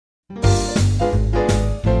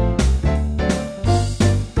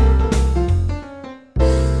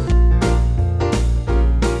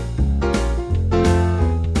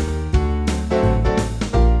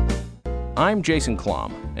I'm Jason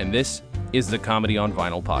Klom, and this is the Comedy on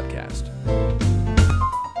Vinyl podcast.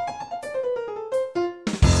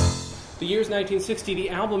 The year is 1960. The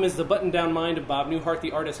album is The Button-Down Mind of Bob Newhart.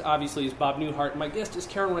 The artist, obviously, is Bob Newhart. My guest is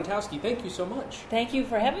Karen Rontowski. Thank you so much. Thank you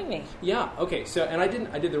for having me. Yeah, okay. So, and I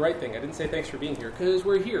did the right thing. I didn't say thanks for being here, because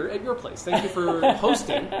we're here at your place. Thank you for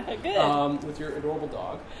hosting with your adorable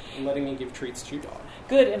dog and letting me give treats to your dog.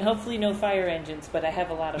 Good, and hopefully no fire engines, but I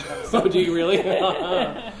have a lot of them. So. Oh, do you really?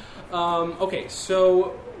 Okay,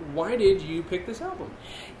 so why did you pick this album?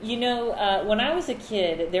 You know, when I was a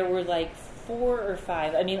kid, there were like 4 or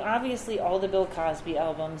 5. I mean, obviously all the Bill Cosby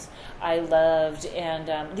albums I loved,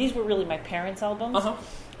 and these were really my parents' albums. Uh-huh.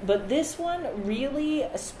 But this one really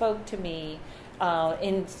spoke to me,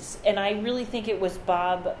 and I really think it was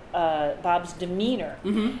Bob's demeanor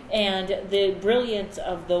and the brilliance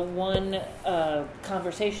of the one-way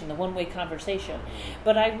conversation.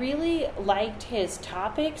 But I really liked his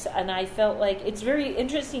topics, and I felt like it's very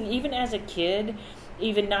interesting, even as a kid,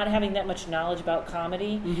 even not having that much knowledge about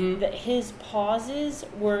comedy, that his pauses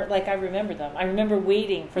were, like, I remember them. I remember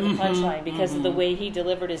waiting for the punchline because of the way he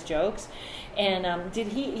delivered his jokes. And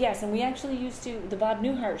and we actually used to, the Bob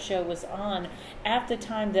Newhart show was on at the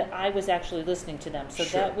time that I was actually listening to them. So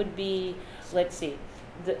that would be, let's see,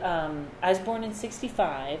 I was born in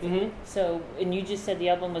 65, so, and you just said the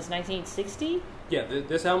album was 1960? Yeah,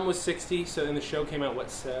 this album was 60, so and the show came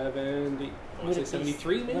out, 70? I want to say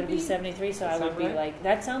 73, maybe? Would it be 73? So I would be like,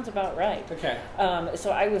 that sounds about right. Okay.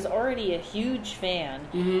 So I was already a huge fan,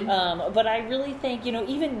 but I really think,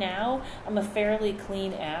 even now, I'm a fairly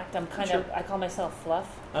clean act. I'm kind of, I call myself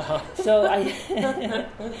Fluff. Uh-huh. So I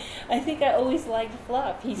think I always liked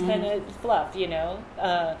Fluff. He's kind of Fluff,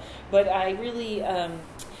 but I really,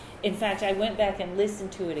 in fact, I went back and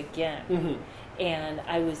listened to it again. And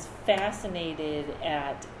I was fascinated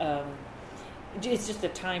at, it's just a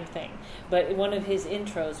time thing, but one of his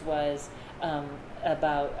intros was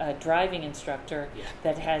about a driving instructor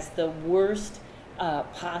that has the worst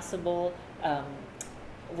possible,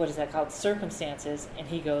 what is that called, circumstances, and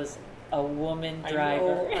he goes, a woman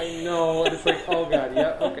driver. I know. It's like, oh God,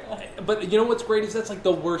 yeah, okay. But you know what's great is that's like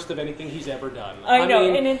the worst of anything he's ever done. I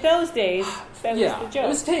know, and in those days, that was the joke. It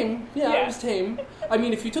was tame. Yeah, it was tame. I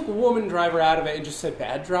mean, if you took woman driver out of it and just said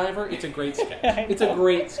bad driver, it's a great sketch. It's a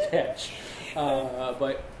great sketch.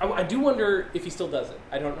 But I do wonder if he still does it.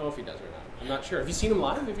 I don't know if he does or not. I'm not sure. Have you seen him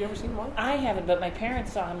live? Have you ever seen him live? I haven't, but my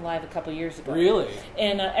parents saw him live a couple years ago. Really?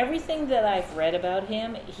 And everything that I've read about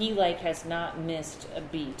him, he has not missed a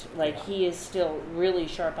beat. He is still really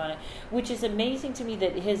sharp on it, which is amazing to me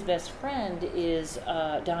that his best friend is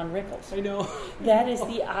Don Rickles. I know. That is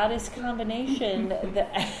the oddest combination.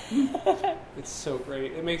 It's so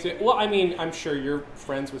great. It makes it. Well, I mean, I'm sure you're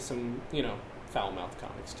friends with some, foul-mouthed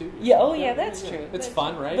comics too. Yeah, that's true. It's that's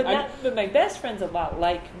fun, true. right? But my best friend's a lot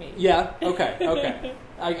like me. Yeah. Okay.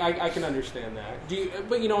 I can understand that.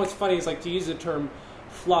 But it's funny. It's like, to use the term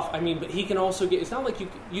fluff. I mean, but he can also get. It's not like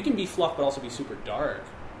you can be fluff, but also be super dark.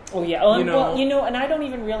 Oh yeah. Well, and I don't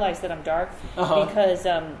even realize that I'm dark because.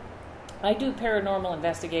 I do paranormal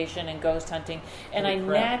investigation and ghost hunting, and I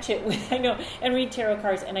match it with, and read tarot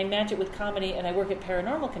cards, and I match it with comedy, and I work at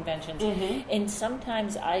paranormal conventions, and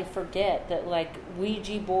sometimes I forget that,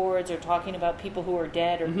 Ouija boards or talking about people who are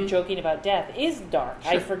dead or joking about death is dark.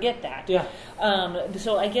 Sure. I forget that. Yeah.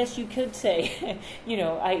 So I guess you could say,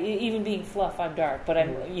 even being Fluff, I'm dark, but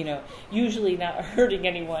I'm, usually not hurting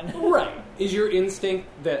anyone. Right. Is your instinct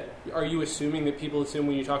are you assuming that people assume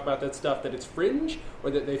when you talk about that stuff that it's fringe,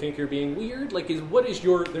 or that they think you're being weird? What is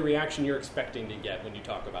the reaction you're expecting to get when you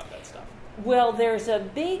talk about that stuff? Well, there's a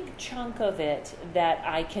big chunk of it that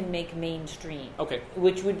I can make mainstream. Okay.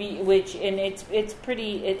 And it's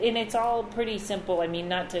pretty, and it's all pretty simple. I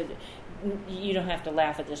mean, you don't have to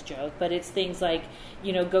laugh at this joke, but it's things like,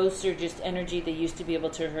 ghosts are just energy. They used to be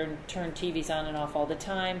able to turn TVs on and off all the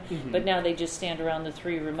time, but now they just stand around the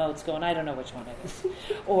 3 remotes going, I don't know which one it is.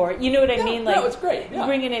 Or, you know what I mean? No, it's great. Yeah.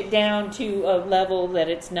 Bringing it down to a level that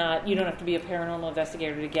it's not, you don't have to be a paranormal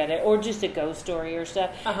investigator to get it, or just a ghost story or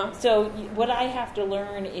stuff. So what I have to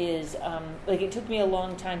learn is, it took me a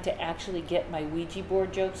long time to actually get my Ouija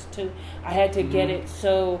board jokes I had to get it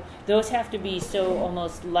so, those have to be so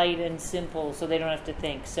almost light and simple so they don't have to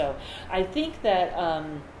think. So I think that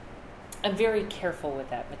I'm very careful with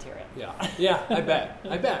that material. Yeah, I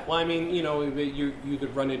bet. Well, I mean, you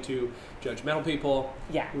could run into judgmental people.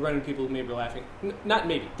 Yeah. You run into people who maybe are laughing. Not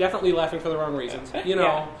maybe, definitely laughing for the wrong reasons.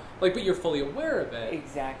 Like, but you're fully aware of it.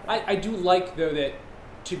 Exactly. I do like, though, that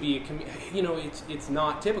to be a it's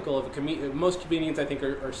not typical of a comedian. Most comedians, I think,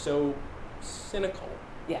 are so cynical.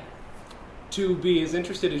 Yeah. To be as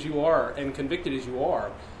interested as you are and convicted as you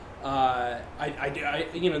are,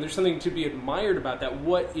 there's something to be admired about that.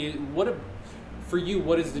 For you,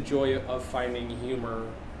 what is the joy of finding humor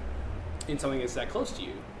in something that's that close to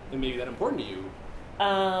you and maybe that important to you?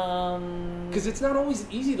 Because it's not always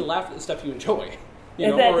easy to laugh at the stuff you enjoy.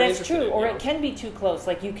 That's true, or it can be too close.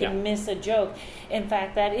 Like you can miss a joke. In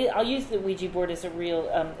fact, I'll use the Ouija board as a real.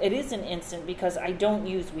 It is an instant because I don't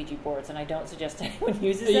use Ouija boards, and I don't suggest anyone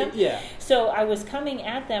uses them. Yeah. So I was coming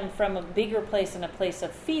at them from a bigger place and a place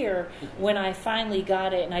of fear when I finally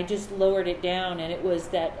got it, and I just lowered it down, and it was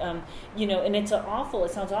that and it's awful.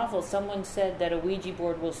 It sounds awful. Someone said that a Ouija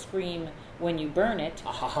board will scream when you burn it,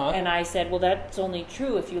 and I said, well, that's only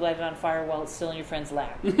true if you light it on fire while it's still in your friend's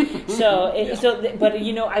lap. But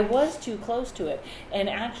I was too close to it, and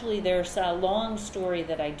actually there's a long story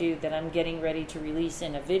that I do that I'm getting ready to release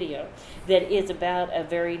in a video that is about a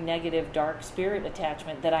very negative dark spirit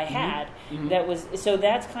attachment that I had. That was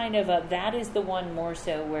that's kind of that is the one more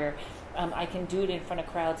so where I can do it in front of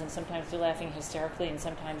crowds, and sometimes they're laughing hysterically, and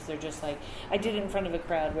sometimes they're just like, I did it in front of a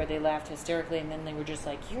crowd where they laughed hysterically, and then they were just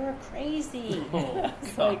like, you're crazy. Oh,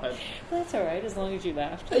 like, well, that's all right, as long as you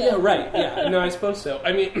laughed. Yeah, right. Yeah, no, I suppose so.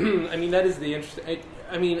 I mean, that is the interesting.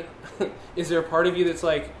 Is there a part of you that's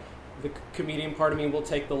like, the comedian part of me will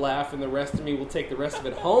take the laugh and the rest of me will take the rest of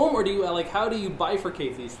it home? Or do you, how do you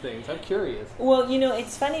bifurcate these things? I'm curious. Well,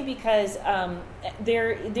 it's funny because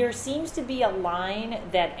there seems to be a line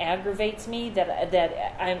that aggravates me that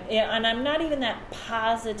I'm not even that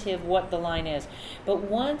positive what the line is. But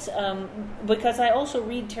once, because I also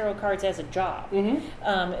read tarot cards as a job,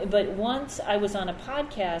 but once I was on a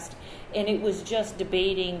podcast and it was just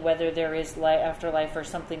debating whether there is afterlife or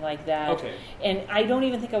something like that. Okay. And I don't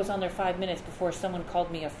even think I was on there 5 minutes before someone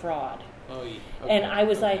called me a fraud. Oh, yeah. Okay. And I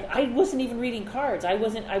was like, I wasn't even reading cards. I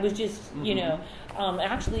was just,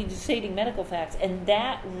 actually just stating medical facts. And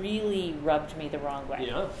that really rubbed me the wrong way.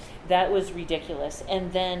 Yeah. That was ridiculous.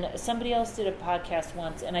 And then somebody else did a podcast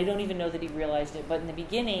once, and I don't even know that he realized it, but in the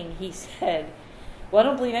beginning he said, well, I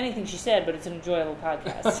don't believe anything she said, but it's an enjoyable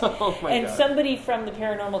podcast. Oh my God. Somebody from the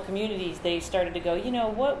paranormal communities, they started to go,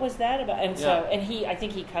 what was that about? And I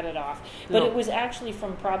think he cut it off. But it was actually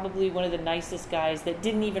from probably one of the nicest guys that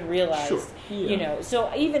didn't even realize, sure. Yeah. So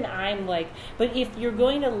even I'm like, but if you're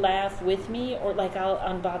going to laugh with me, or like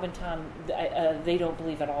on Bob and Tom, they don't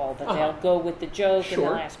believe at all, but they'll go with the joke and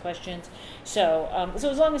they'll ask questions. So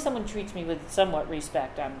as long as someone treats me with somewhat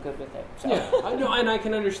respect, I'm good with it. So. Yeah, I know, and I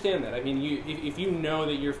can understand that. I mean, if you know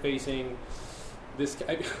that you're facing this,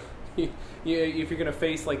 if you're going to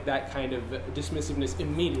face like that kind of dismissiveness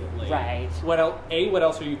immediately, right? What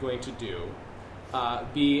else are you going to do?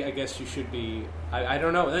 B, I guess you should be. I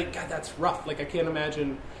don't know. Like, God, that's rough. Like, I can't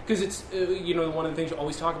imagine, because it's one of the things you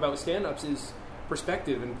always talk about with stand-ups is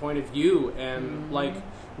perspective and point of view, and like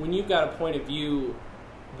when you've got a point of view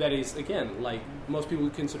that is, again, like most people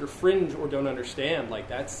would consider fringe or don't understand, like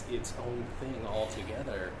that's its own thing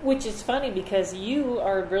altogether. Which is funny because you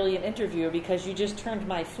are a brilliant interviewer, because you just turned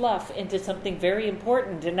my fluff into something very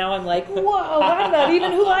important, and now I'm like, whoa, I'm not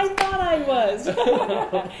even who I thought I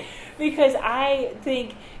was. Because I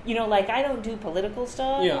think, I don't do political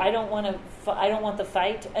stuff. Yeah. I don't want the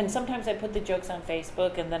fight. And sometimes I put the jokes on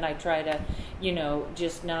Facebook, and then I try to,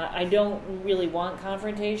 just not. I don't really want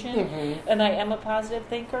confrontation, and I am a positive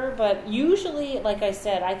thinker. But usually, like I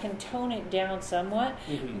said, I can tone it down somewhat.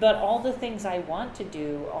 But all the things I want to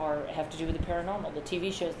do have to do with the paranormal, the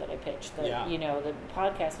TV shows that I pitch, the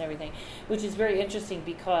podcast and everything, which is very interesting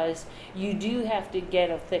because you do have to get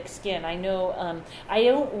a thick skin. I know I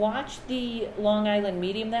don't watch the Long Island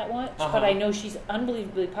Medium that much, but I know she's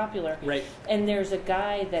unbelievably popular. Right. And there's a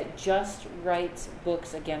guy that just writes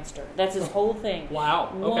books against her. That's his whole thing.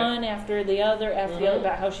 Wow. One after the other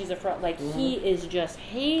about how she's a fraud. Like, he is just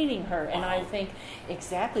hating her. And I think,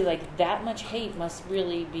 exactly, like, that much hate must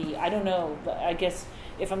really be, I don't know, but I guess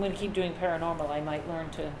if I'm going to keep doing paranormal, I might learn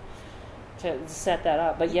to set that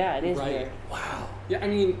up. But yeah, it is weird. Wow. Yeah, I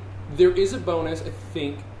mean, there is a bonus, I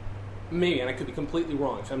think, maybe, and I could be completely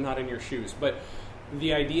wrong, so I'm not in your shoes, but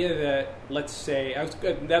the idea that, let's say, that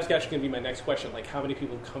was actually going to be my next question, like how many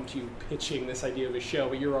people come to you pitching this idea of a show,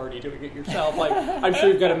 but you're already doing it yourself. Like, I'm sure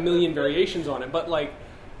you've got a million variations on it, but like,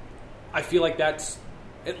 I feel like that's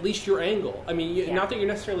at least your angle. I mean, not that you're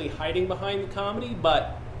necessarily hiding behind the comedy,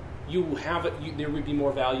 but you have it. There would be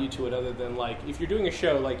more value to it other than, like, if you're doing a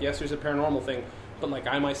show, like, yes, there's a paranormal thing, but like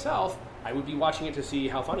I myself, I would be watching it to see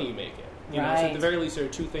how funny you make it. You know, so at the very least, there are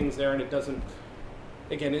two things there, and it doesn't.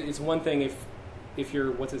 again, it's one thing if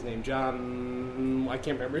you're, what's his name, John, I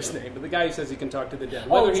can't remember his name, but the guy who says he can talk to the dead.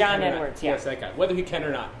 John Edwards, Yes, that guy. Whether he can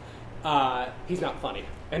or not, he's not funny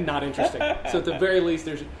and not interesting. So at the very least,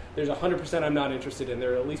 there's 100% I'm not interested in.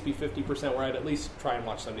 There'll at least be 50% where I'd at least try and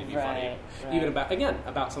watch somebody be funny, even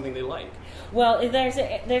about something they like. Well, there's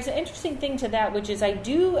an interesting thing to that, which is I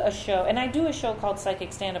do a show called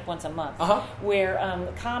Psychic Stand-Up once a month, where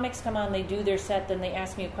comics come on, they do their set, then they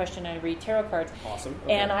ask me a question, and I read tarot cards. Awesome.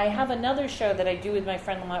 Okay. And I have another show that I do with my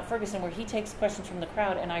friend Lamont Ferguson, where he takes questions from the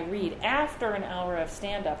crowd, and I read after an hour of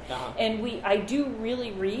stand-up. And I do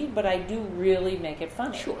really read, but I do really make it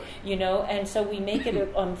funny. Sure. And so we make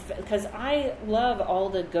it because I love all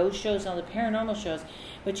the ghost shows and all the paranormal shows,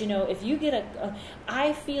 but if you get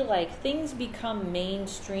I feel like things become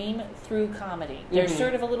mainstream through comedy. There's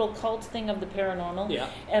sort of a little cult thing of the paranormal,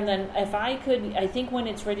 and then I think when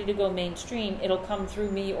it's ready to go mainstream, it'll come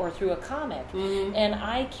through me or through a comic, and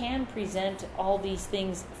I can present all these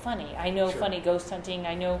things funny. I know funny ghost hunting.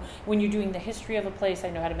 I know when you're doing the history of a place,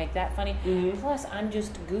 I know how to make that funny. Plus, I'm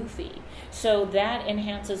just goofy, so that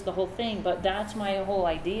enhances the whole thing. But that's my whole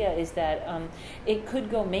idea, is that it could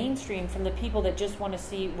go mainstream from the people that just want to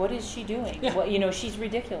see, what is she doing? What, she's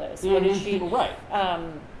ridiculous. What is she? Right.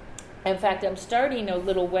 In fact, I'm starting a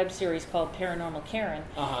little web series called Paranormal Karen.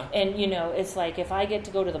 And, it's like, if I get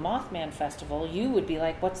to go to the Mothman Festival, you would be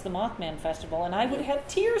like, what's the Mothman Festival? And I would have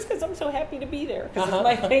tears because I'm so happy to be there. Because it's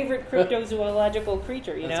my favorite cryptozoological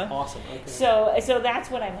creature, That's awesome. Okay. So that's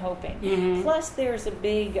what I'm hoping. Plus, there's a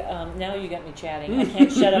big, now you got me chatting. I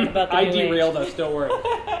can't shut up about the I New derailed Age. us, don't worry.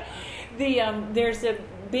 There's a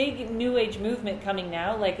big New Age movement coming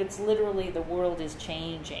now. Like, it's literally, the world is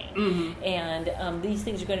changing, and these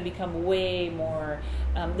things are going to become way more.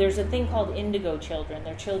 There's a thing called indigo children.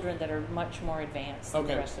 They're children that are much more advanced than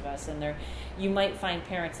the rest of us, and you might find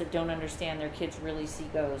parents that don't understand their kids really see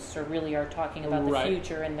ghosts or really are talking about the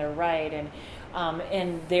future, and they're right,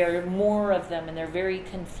 and there are more of them, and they're very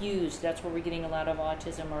confused. That's where we're getting a lot of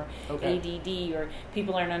autism or ADD, or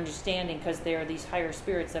people aren't understanding because there are these higher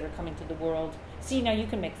spirits that are coming to the world. See, now you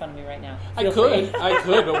can make fun of me right now. I could,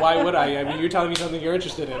 but why would I? I mean, you're telling me something you're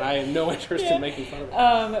interested in. I have no interest in making fun of it.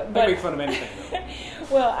 I make fun of anything.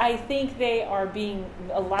 Well, I think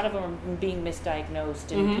a lot of them are being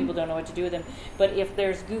misdiagnosed, and people don't know what to do with them. But if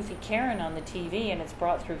there's Goofy Karen on the TV and it's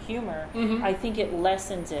brought through humor, I think it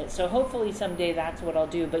lessens it. So hopefully someday that's what I'll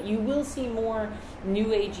do. But you will see more New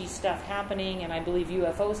Agey stuff happening, and I believe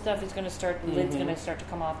UFO stuff is going to start, the lid's going to start to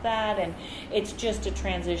come off that, and it's just a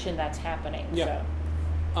transition that's happening. Yeah.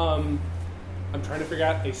 So. I'm trying to figure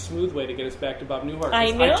out a smooth way to get us back to Bob Newhart.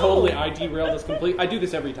 I know. I derailed us completely. I do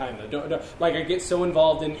this every time, though. Don't, like, I get so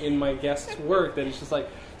involved in my guest's work that it's just like,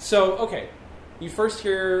 so, okay, you first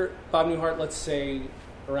hear Bob Newhart, let's say,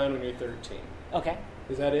 around when you're 13. Okay.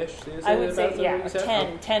 Is that ish? I would say,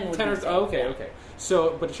 10. 10 would be okay.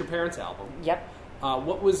 So, but it's your parents' album. Yep.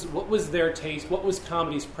 What was their taste? What was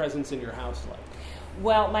comedy's presence in your house like?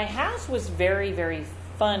 Well, my house was very, very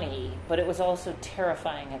funny, but it was also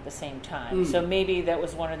terrifying at the same time. So maybe that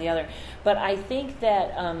was one or the other. But I think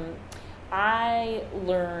that I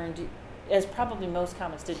learned, as probably most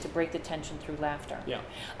comics did, to break the tension through laughter. Yeah.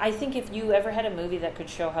 I think if you ever had a movie that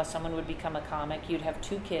could show how someone would become a comic, you'd have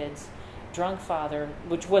two kids, drunk father,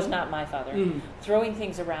 which was not my father, throwing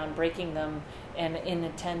things around, breaking them, and in a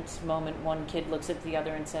tense moment, one kid looks at the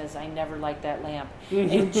other and says, I never liked that lamp.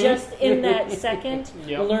 And just in that second,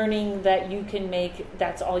 learning that you can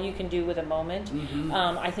that's all you can do with a moment,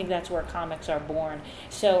 I think that's where comics are born.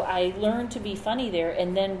 So I learned to be funny there,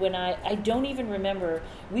 and then when I don't even remember,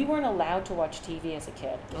 we weren't allowed to watch TV as a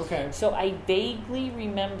kid. Okay. So I vaguely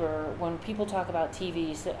remember when people talk about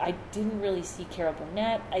TV, so I didn't really see Carol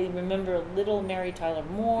Burnett. I remember a little Mary Tyler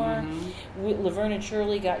Moore. Laverne and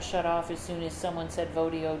Shirley got shut off as soon as someone said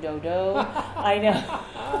Vodio Dodo. I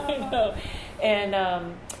know. And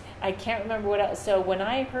I can't remember what else. So when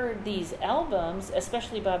I heard these albums,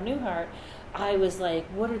 especially Bob Newhart, I was like,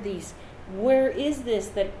 what are these? Where is this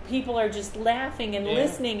that people are just laughing and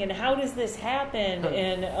listening, and how does this happen?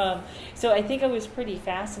 And so I think I was pretty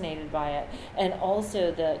fascinated by it, and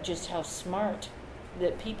also just how smart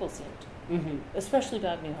that people seemed, especially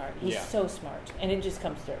Bob Newhart. He's so smart, and it just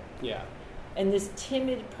comes through. Yeah. And this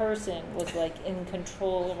timid person was like in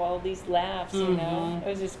control of all these laughs, you know? It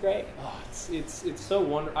was just great. Oh, it's so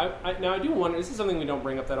wonderful. Now I do wonder, this is something we don't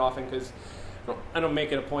bring up that often because I don't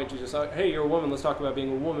make it a point to just, hey, you're a woman, let's talk about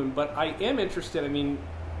being a woman. But I am interested, I mean,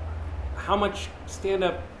 how much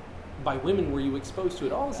stand-up by women were you exposed to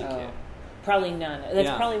at all as a kid? Probably none. That's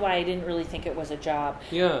probably why I didn't really think it was a job.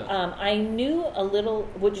 Yeah. I knew a little,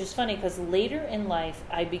 which is funny because later in life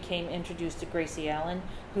I became introduced to Gracie Allen,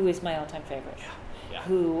 who is my all-time favorite. Yeah.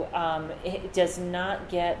 Who does not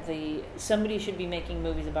get somebody should be making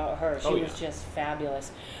movies about her. She was just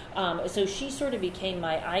fabulous. So she sort of became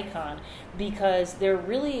my icon because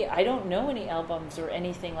I don't know any albums or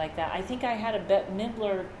anything like that. I think I had a Bette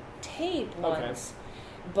Midler tape once,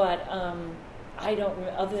 but I don't,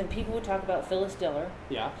 other than people would talk about Phyllis Diller.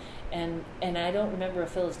 Yeah. And I don't remember a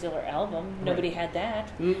Phyllis Diller album. Nobody had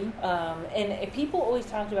that. Mm-hmm. And people always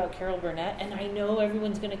talked about Carol Burnett, and I know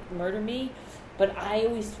everyone's going to murder me, but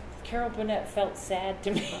Carol Burnett felt sad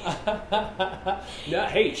to me. No,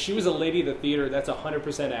 hey, she was a lady of the theater. That's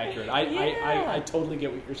 100% accurate. I totally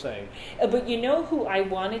get what you're saying. But you know who I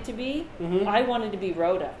wanted to be? Mm-hmm. I wanted to be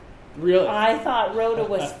Rhoda. Really? I thought Rhoda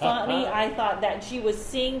was funny. I thought that she was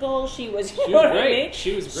single. She was great.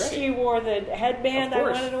 She was great. She wore the headband I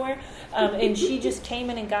wanted to wear. And she just came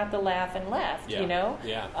in and got the laugh and left, you know?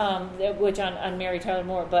 Yeah. Which on Mary Tyler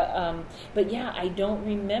Moore. But yeah, I don't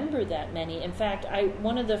remember that many. In fact,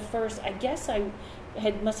 one of the first, I guess I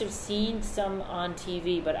must have seen some on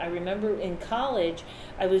TV, but I remember in college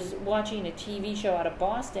I was watching a TV show out of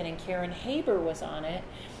Boston and Karen Haber was on it.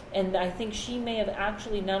 And I think she may have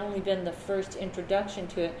actually not only been the first introduction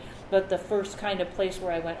to it, but the first kind of place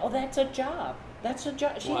where I went, oh, that's a job. That's a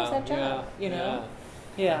job. She has that job, you know?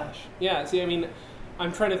 Yeah. Gosh. Yeah, see, I mean,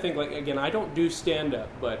 I'm trying to think, like, again, I don't do stand-up,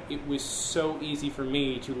 but it was so easy for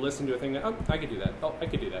me to listen to a thing that, oh, I could do that. Oh, I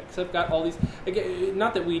could do that. Because I've got all these, again,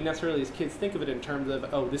 not that we necessarily as kids think of it in terms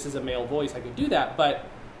of, oh, this is a male voice, I could do that, but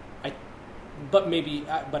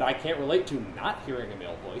I can't relate to not hearing a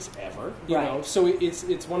male voice ever, you know. So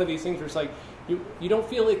it's one of these things where it's like you don't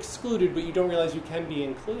feel excluded, but you don't realize you can be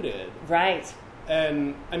included. Right.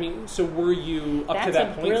 And I mean, so were you up to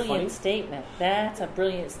that point? That's a brilliant statement. That's a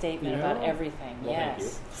brilliant statement about everything. Well,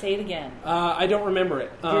 yes. Say it again. I don't remember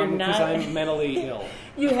it because I'm mentally ill.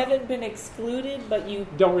 You haven't been excluded, but you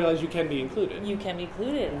don't realize you can be included. You can be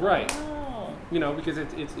included, right? Oh. You know, because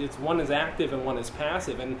it's one is active and one is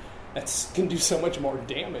passive, and that can do so much more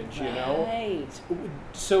damage, you know? Right.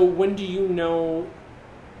 So when do you know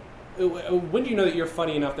that you're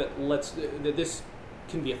funny enough that this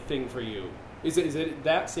can be a thing for you? Is it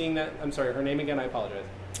that, seeing that? I'm sorry, her name again? I apologize.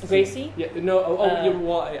 Gracie? Yeah, no,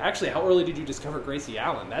 well, actually, how early did you discover Gracie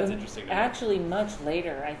Allen? That's interesting. Actually, much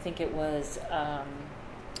later. I think it was...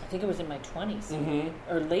 in my 20s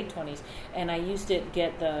or late 20s, and I used to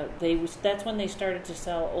get that's when they started to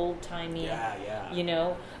sell old-timey, you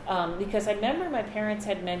know, because I remember my parents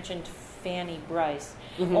had mentioned Fanny Bryce.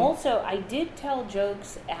 Mm-hmm. Also, I did tell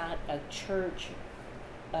jokes at a church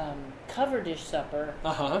cover dish supper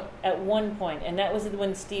at one point, and that was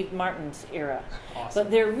when Steve Martin's era. Awesome.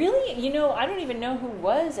 But they're really, you know, I don't even know who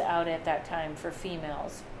was out at that time for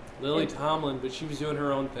females. Lily Tomlin, but she was doing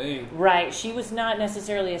her own thing. Right. She was not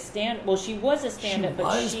necessarily a stand... Well, she was a stand-up,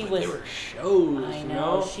 but she was... There were shows, I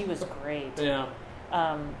know. She was great. Yeah.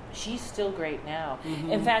 She's still great now.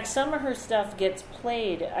 Mm-hmm. In fact, some of her stuff gets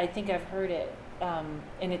played. I think I've heard it.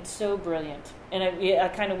 And it's so brilliant. And I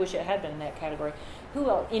kind of wish it had been in that category. Who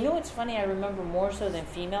else? You know what's funny? I remember more so than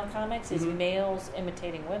female comics is males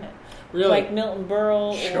imitating women. Really? Like Milton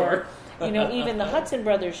Berle or... You know, even the Hudson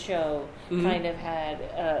Brothers show kind of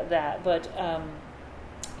had that. But,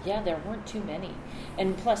 there weren't too many.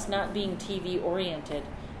 And plus, not being TV-oriented,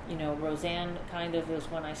 you know, Roseanne kind of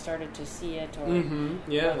was when I started to see it.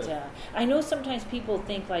 But, I know sometimes people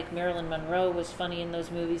think, like, Marilyn Monroe was funny in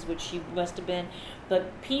those movies, which she must have been. But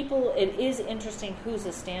it is interesting who's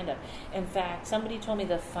a stand-up. In fact, somebody told me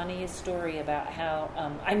the funniest story about how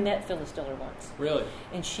I met Phyllis Diller once. Really?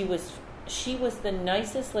 And she was the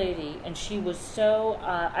nicest lady, and she was so...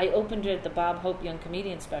 I opened it at the Bob Hope Young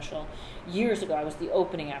Comedian Special years ago. I was the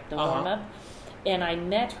opening act, the warm-up. And I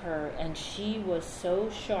met her, and she was so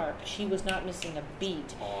sharp. She was not missing a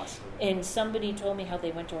beat. Awesome. And somebody told me how they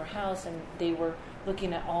went to her house, and they were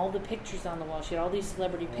looking at all the pictures on the wall. She had all these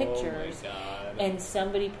celebrity pictures. Oh, my God. And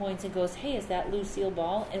somebody points and goes, hey, is that Lucille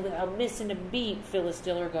Ball? And without missing a beat, Phyllis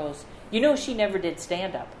Diller goes, you know, she never did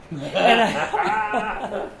stand-up. And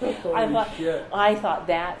I thought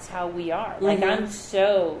that's how we are. Like, I'm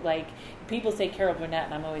so, like... People say Carol Burnett,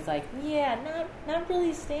 and I'm always like, yeah, not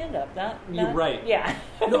really stand-up. You're right. Yeah.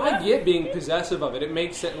 No, I get being possessive of it. It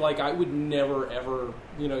makes it like I would never, ever,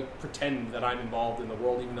 you know, pretend that I'm involved in the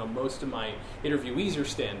world, even though most of my interviewees are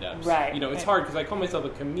stand-ups. Right. You know, it's hard because I call myself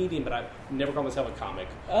a comedian, but I never call myself a comic.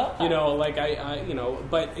 Oh. You know, like I you know,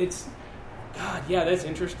 but it's... God, yeah, that's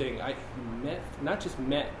interesting. I not just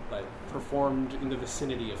met, but performed in the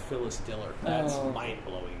vicinity of Phyllis Diller. That's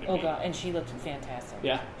mind-blowing to me. Oh, God, and she looked fantastic.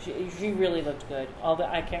 Yeah. She really looked good.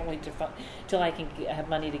 I can't wait till I can have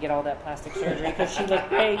money to get all that plastic surgery, because she looked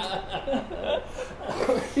great.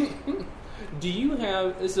 Do you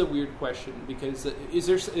have, this is a weird question, because is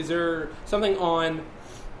there something on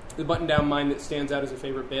the button-down mind that stands out as a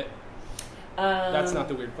favorite bit? That's not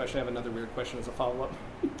the weird question. I have another weird question as a follow-up.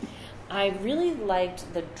 I really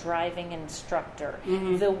liked the driving instructor.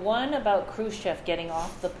 Mm-hmm. The one about Khrushchev getting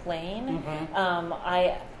off the plane,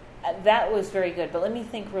 that was very good. But let me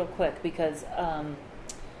think real quick, because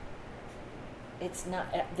it's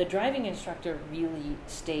not, the driving instructor really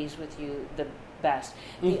stays with you the best.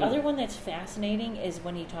 The other one that's fascinating is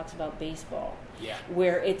when he talks about baseball,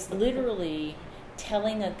 where it's literally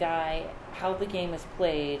telling a guy how the game is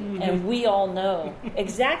played, and we all know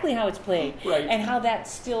exactly how it's played, and how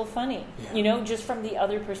that's still funny, just from the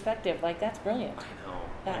other perspective. Like, that's brilliant.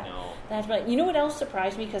 I know. That's brilliant. You know what else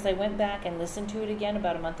surprised me, because I went back and listened to it again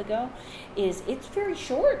about a month ago, is it's very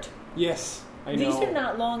short. Yes, I know. These are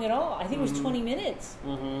not long at all. I think it was 20 minutes.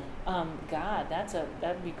 God,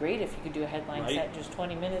 that'd be great if you could do a headline set just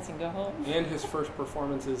 20 minutes and go home. And his first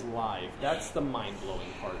performance is live. That's the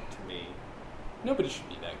mind-blowing part to me. Nobody should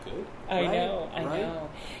be that good. I know.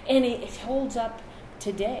 And it holds up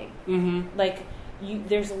today. Like,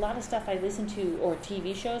 there's a lot of stuff I listen to, or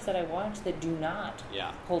TV shows that I watch, that do not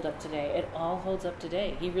hold up today. It all holds up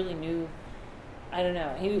today. He really knew. I don't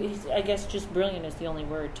know. He's, I guess, just brilliant is the only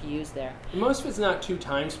word to use there. Most of it's not too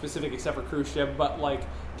time specific, except for Khrushchev, but like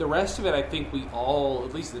the rest of it, I think we all,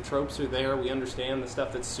 at least the tropes are there. We understand the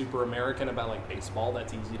stuff that's super American about, like, baseball.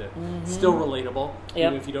 That's easy to, still relatable.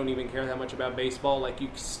 Even if you don't even care that much about baseball, like, you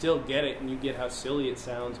still get it, and you get how silly it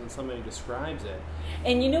sounds when somebody describes it.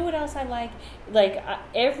 And you know what else I like? Like,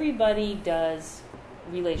 everybody does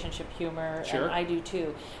relationship humor, and I do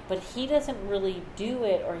too. But he doesn't really do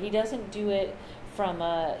it, or he doesn't do it from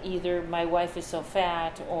either my wife is so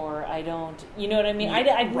fat, or I don't, you know what I mean?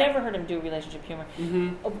 I've never heard him do relationship humor.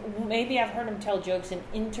 Maybe I've heard him tell jokes in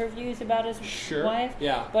interviews about his wife.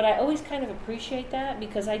 But I always kind of appreciate that,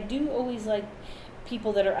 because I do always like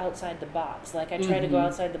people that are outside the box. Like, I try to go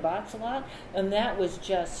outside the box a lot, and that was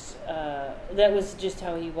just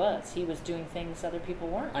how he was. He was doing things other people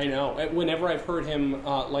weren't. I know. Whenever I've heard him,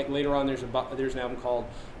 like later on, there's an album called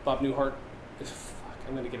Bob Newhart.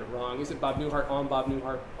 I'm going to get it wrong. Is it Bob Newhart on Bob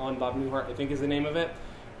Newhart on Bob Newhart? I think is the name of it.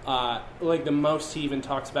 Like, the most he even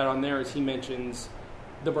talks about on there is he mentions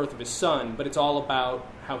the birth of his son, but it's all about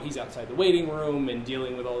how he's outside the waiting room and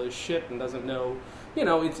dealing with all this shit and doesn't know.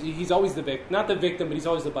 He's always not the victim, but he's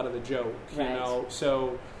always the butt of the joke. You know,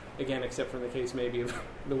 so again, except for in the case maybe of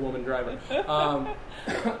the woman driver.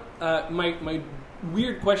 My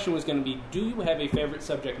weird question was going to be: do you have a favorite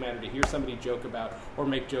subject matter to hear somebody joke about or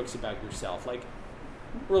make jokes about yourself, like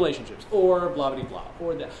relationships or blah blah blah,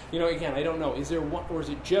 or that? Again, I don't know. Is there one, or is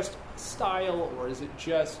it just style, or is it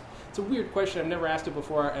just? It's a weird question. I've never asked it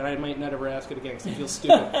before, and I might not ever ask it again because I feel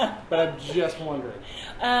stupid. But I'm just wondering.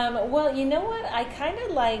 Well, you know what? I kind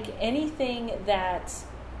of like anything that.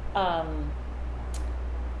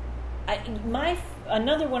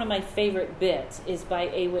 Another one of my favorite bits is by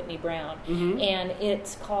A. Whitney Brown, and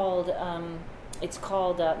it's called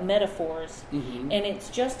Metaphors, and it's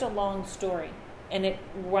just a long story, and it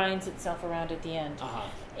winds itself around at the end,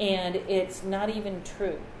 and it's not even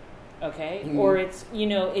true. Okay, or it's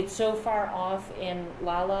it's so far off in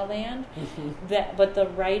La La Land but the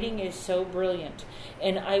writing is so brilliant,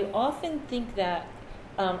 and I often think that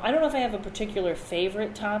I don't know if I have a particular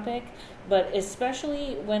favorite topic, but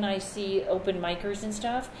especially when I see open micers and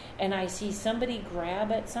stuff, and I see somebody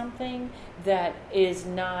grab at something that is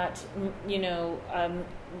not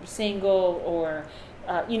single or.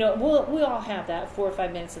 We'll all have that 4 or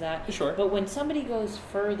 5 minutes of that. Sure. But when somebody goes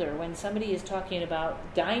further, when somebody is talking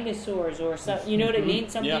about dinosaurs or something, you know what I mean?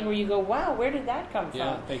 Something where you go, wow, where did that come from?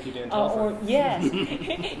 Yeah, thank you, Dan Telfer.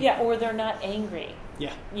 Or they're not angry.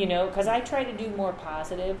 Yeah. Because I try to do more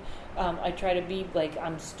positive. I try to be like,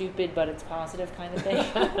 I'm stupid, but it's positive kind of thing.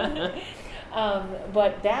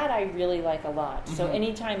 But that I really like a lot. So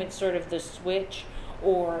anytime it's sort of the switch,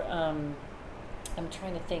 or I'm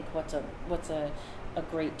trying to think what's a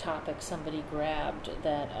great topic somebody grabbed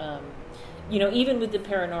that even with the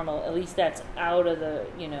paranormal, at least that's out of the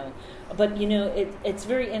but it's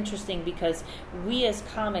very interesting, because we as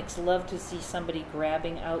comics love to see somebody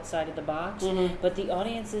grabbing outside of the box, but the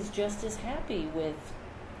audience is just as happy with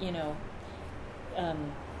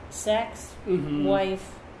sex,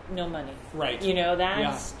 wife, no money. Right. You know,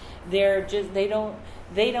 that's they're just they don't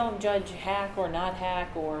judge hack or not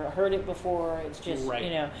hack or heard it before. It's just you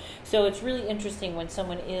know. So it's really interesting when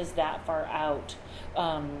someone is that far out.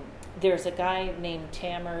 There's a guy named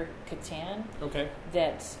Tamer Katan. Okay.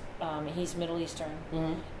 That's he's Middle Eastern,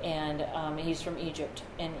 and he's from Egypt,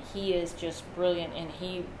 and he is just brilliant, and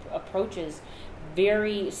he approaches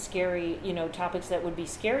very scary, you know, topics that would be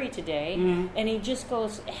scary today, and he just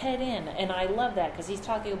goes head in, and I love that because he's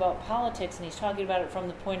talking about politics, and he's talking about it from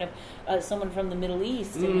the point of someone from the Middle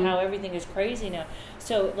East and how everything is crazy now.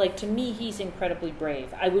 So, like, to me, he's incredibly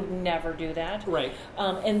brave. I would never do that. Right.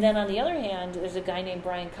 And then on the other hand, there's a guy named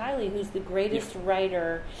Brian Kiley who's the greatest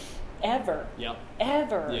writer ever.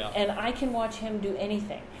 Ever. And I can watch him do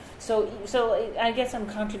anything. So I guess I'm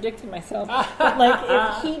contradicting myself. But like,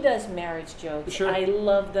 if he does marriage jokes, I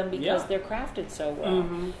love them because they're crafted so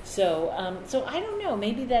well. So I don't know.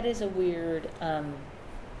 Maybe that is a weird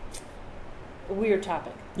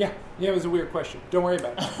topic. Yeah, it was a weird question. Don't worry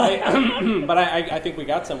about it. But I think we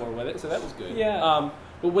got somewhere with it, so that was good. Yeah.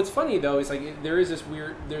 But what's funny though is like there's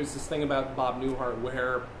this thing about Bob Newhart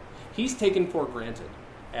where he's taken for granted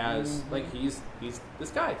as like he's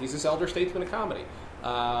this guy. He's this elder statesman of comedy.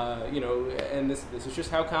 You know, and this is just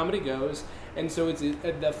how comedy goes. And so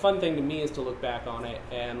the fun thing to me is to look back on it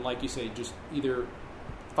and, like you say, just either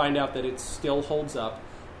find out that it still holds up,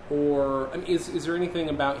 or I mean, is there anything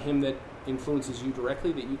about him that influences you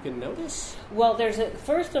directly that you can notice? Well,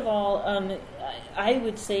 first of all, I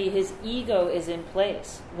would say his ego is in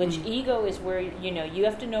place, which ego is where, you know, you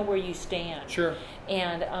have to know where you stand. Sure.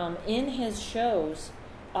 And in his shows,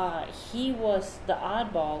 he was the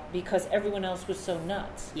oddball because everyone else was so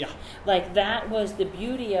nuts. Yeah. Like, that was the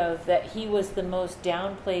beauty of that he was the most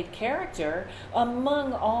downplayed character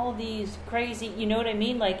among all these crazy, you know what I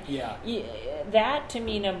mean? Like, that to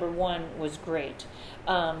me, number one, was great.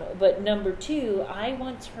 But number two, I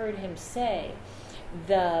once heard him say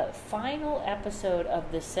the final episode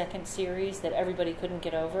of the second series that everybody couldn't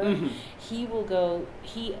get over, he will go,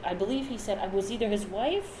 I believe he said, I was either his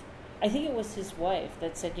wife, I think it was his wife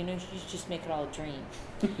that said, you know, you should just make it all a dream.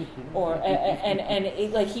 Or, and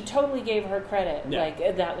it, like, he totally gave her credit. Yeah.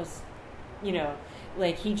 Like, that was, you know,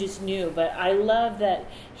 like, he just knew. But I love that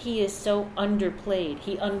he is so underplayed.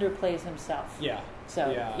 He underplays himself. Yeah. So,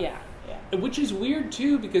 yeah. Which is weird,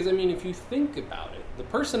 too, because, I mean, if you think about it, the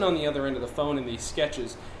person on the other end of the phone in these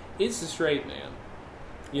sketches is the straight man.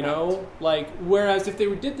 You know? Like, whereas if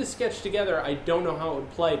they did the sketch together, I don't know how it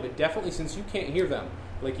would play, but definitely since you can't hear them,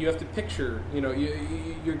 like, you have to picture, you know,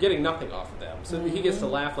 you're getting nothing off of them. So he gets to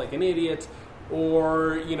laugh like an idiot,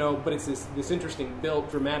 or, you know, but it's this interesting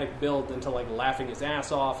dramatic build into, like, laughing his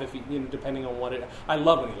ass off, if he, you know, depending on what it... I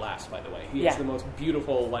love when he laughs, by the way. He has the most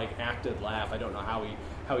beautiful, like, acted laugh. I don't know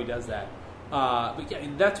how he does that. But yeah,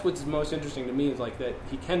 that's what's most interesting to me is like that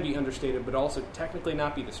he can be understated, but also technically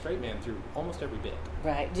not be the straight man through almost every bit.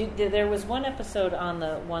 Right. There was one episode on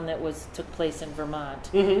the one that took place in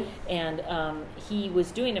Vermont, and he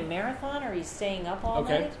was doing a marathon, or he's staying up all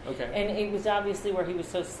night. Okay. And it was obviously where he was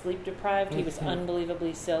so sleep deprived, he was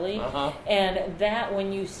unbelievably silly. And that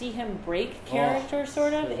when you see him break character,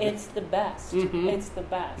 it's the best. It's the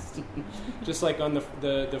best. Just like on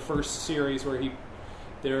the first series where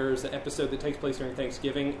there's an episode that takes place during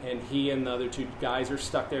Thanksgiving, and he and the other two guys are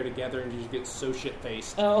stuck there together, and you just get so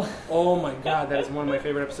shit-faced. Oh my God, that is one of my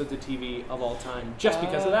favorite episodes of TV of all time, just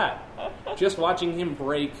because of that. Just watching him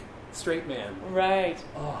break straight man. Right.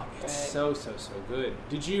 Oh, it's so good.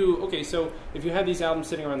 So if you had these albums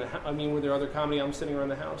sitting around the house, I mean, were there other comedy albums sitting around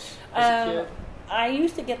the house as a kid? I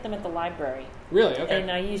used to get them at the library. Really? Okay.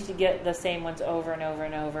 And I used to get the same ones over and over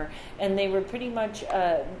and over. And they were pretty much,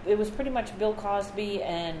 it was pretty much Bill Cosby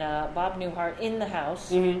and Bob Newhart in the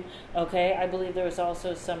house. Okay. I believe there was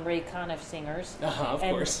also some Ray Conniff singers. Of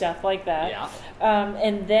and course. Stuff like that. Yeah.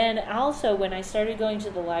 And then also when I started going to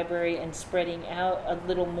the library and spreading out a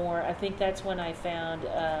little more, I think that's when I found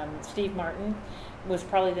Steve Martin was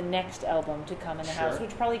probably the next album to come in the house,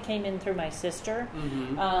 which probably came in through my sister.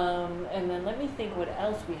 And then let me think what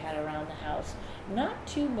else we had around the house. Not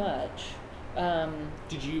too much.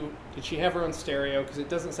 Did she have her own stereo? Because it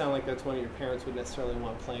doesn't sound like that's one of your parents would necessarily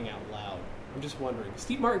want playing out loud. I'm just wondering.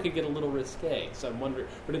 Steve Martin could get a little risque, so I'm wondering,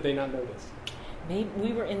 or did they not notice? Maybe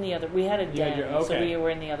we were in the other. We had a den, so we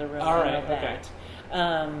were in the other room. All right. Okay.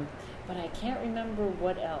 But I can't remember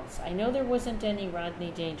what else. I know there wasn't any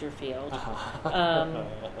Rodney Dangerfield. And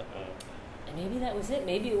maybe that was it.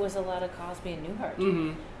 Maybe it was a lot of Cosby and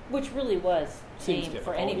Newhart, which really was same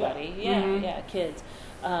for anybody. Yeah, kids.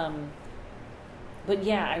 But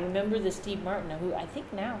yeah, I remember the Steve Martin, who I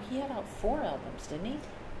think now he had out 4 albums, didn't he?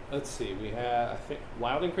 let's see. We have, I think,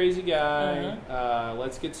 Wild and Crazy Guy,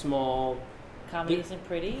 Let's Get Small. Comedy Isn't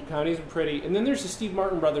Pretty. Comedy Isn't Pretty. And then there's the Steve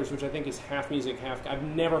Martin Brothers, which I think is half music, half... I've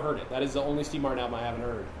never heard it. That is the only Steve Martin album I haven't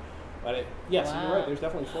heard. But yes, wow. You're right. There's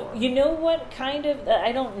definitely 4. You know what kind of...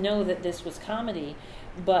 I don't know that this was comedy,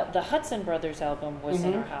 but the Hudson Brothers album was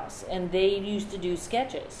in our house, and they used to do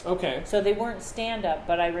sketches. Okay. So they weren't stand-up,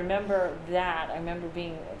 but I remember that. I remember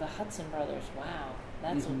being the Hudson Brothers. Wow,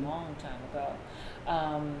 that's a long time ago.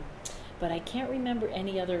 But I can't remember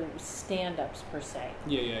any other stand-ups per se.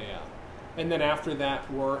 Yeah. And then after that,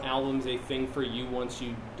 were albums a thing for you once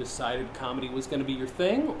you decided comedy was going to be your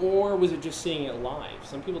thing, or was it just seeing it live?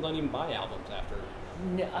 Some people don't even buy albums after.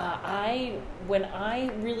 When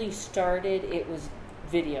I really started, it was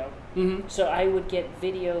video. So I would get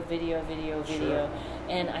video, sure.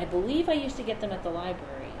 And I believe I used to get them at the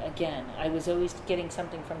library. Again, I was always getting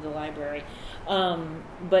something from the library.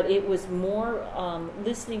 But it was more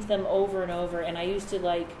listening to them over and over, and I used to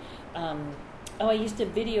like... I used to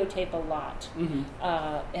videotape a lot.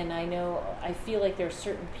 And I feel like there are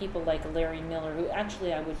certain people like Larry Miller who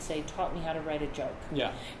actually, I would say, taught me how to write a joke.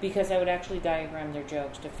 Yeah. Because I would actually diagram their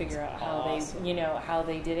jokes to figure out how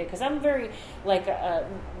they did it. Because I'm very, like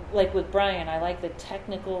with Brian, I like the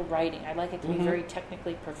technical writing. I like it to be very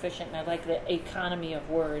technically proficient, and I like the economy of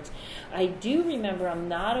words. I do remember, I'm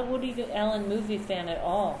not a Woody Allen movie fan at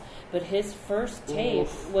all, but his first tape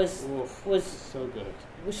was so good.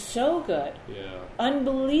 Was so good,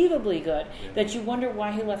 unbelievably good, that you wonder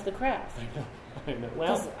why he left the craft. I know.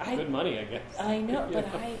 Well, good money, I guess. I know, but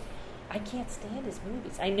I can't stand his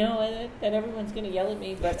movies. I know that everyone's going to yell at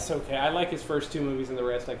me, but it's okay. I like his first 2 movies, and the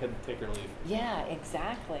rest I could take or leave. Yeah,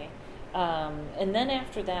 exactly. And then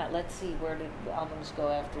after that, let's see, where did the albums go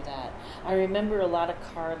after that? I remember a lot of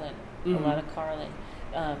Carlin,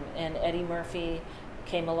 and Eddie Murphy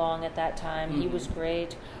came along at that time. He was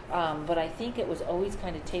great. But I think it was always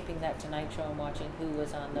kind of taping that Tonight Show and watching who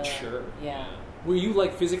was on the... Sure. Yeah. Were you,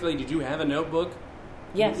 physically, did you have a notebook?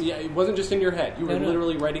 Yes. Yeah, it wasn't just in your head. You were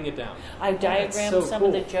literally writing it down. I diagrammed some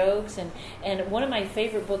of the jokes, and one of my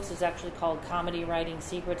favorite books is actually called Comedy Writing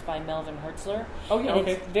Secrets by Melvin Hertzler. Oh, yeah, and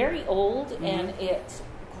it's very old, and it's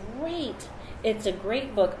great. It's a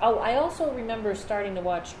great book. Oh, I also remember starting to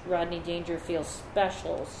watch Rodney Dangerfield's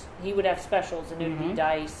specials. He would have specials, and it would be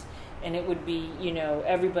Dice, and it would be,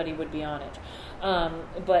 everybody would be on it.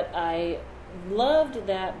 But I loved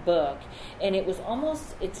that book, and it was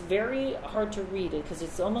it's very hard to read it because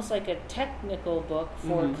it's almost like a technical book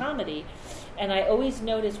for comedy. And I always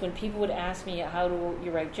noticed when people would ask me, how do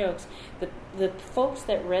you write jokes, the folks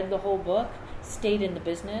that read the whole book stayed in the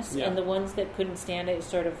business, and the ones that couldn't stand it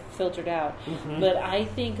sort of filtered out. But I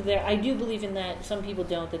think I do believe in that. Some people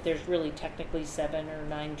don't, that there's really technically 7 or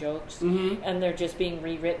 9 jokes, and they're just being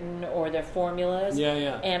rewritten, or they're formulas.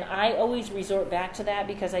 And I always resort back to that,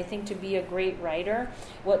 because I think to be a great writer,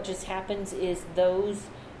 what just happens is those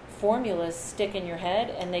formulas stick in your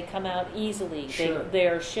head, and they come out easily. Sure.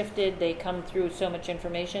 They're shifted, they come through so much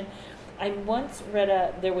information. I once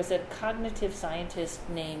read there was a cognitive scientist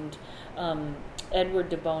named Edward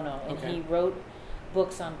de Bono, and he wrote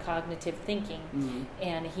books on cognitive thinking,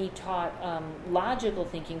 and he taught logical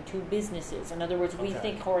thinking to businesses. In other words, we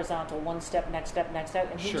think horizontal, one step, next step,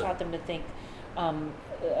 and he taught them to think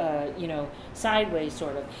sideways,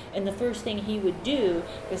 sort of. And the first thing he would do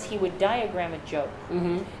is he would diagram a joke,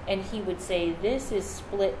 and he would say, this is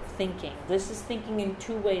split thinking. This is thinking in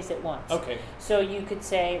 2 ways at once. Okay. So you could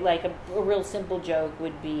say, like, a real simple joke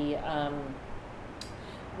would be,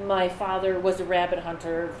 my father was a rabbit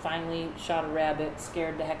hunter, finally shot a rabbit,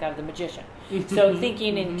 scared the heck out of the magician. So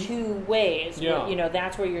thinking in 2 ways,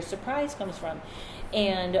 that's where your surprise comes from.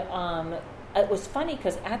 And it was funny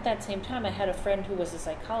because at that same time I had a friend who was a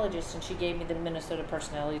psychologist, and she gave me the Minnesota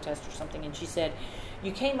personality test or something, and she said,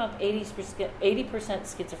 you came up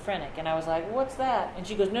 80% schizophrenic. And I was like, what's that? And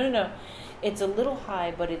she goes, no, it's a little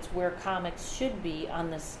high, but it's where comics should be on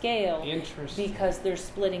the scale. Interesting. Because they're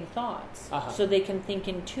splitting thoughts, so they can think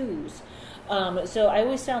in 2s. So I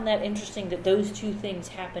always found that interesting, that those 2 things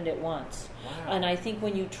happened at once. Wow. And I think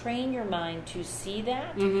when you train your mind to see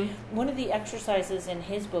that, one of the exercises in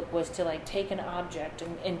his book was to take an object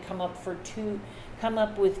and come up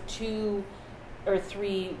with 2 or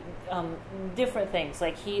three different things.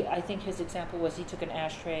 Like I think his example was he took an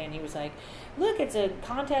ashtray and he was like, look, it's a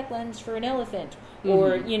contact lens for an elephant,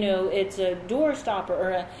 or it's a door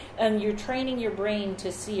stopper, and you're training your brain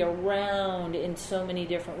to see around in so many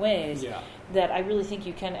different ways. Yeah. That I really think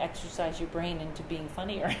you can exercise your brain into being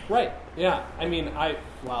funnier. Right. Yeah. I mean, I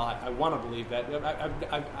want to believe that.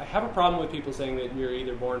 I have a problem with people saying that you're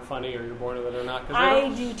either born funny or you're born with it or not. I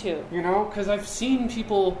do too. Because I've seen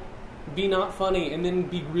people be not funny and then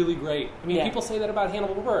be really great. I mean, people say that about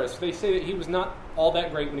Hannibal Buress. They say that he was not all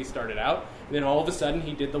that great when he started out, and then all of a sudden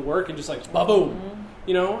he did the work and just like, ba-boom.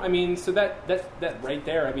 I mean, so that right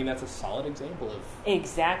there, I mean, that's a solid example of...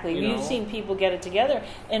 Exactly. You've seen people get it together.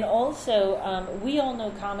 And also, we all know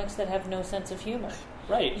comics that have no sense of humor.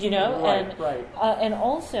 Right. Right. And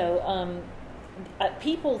also,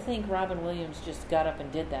 people think Robin Williams just got up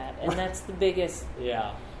and did that. And that's the biggest...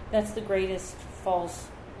 Yeah. That's the greatest false...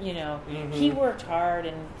 he worked hard,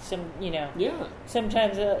 and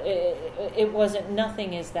sometimes it wasn't,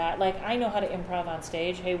 nothing is that. Like, I know how to improv on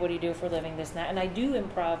stage. Hey, what do you do for a living? This and that. And I do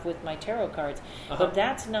improv with my tarot cards. But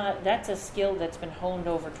that's a skill that's been honed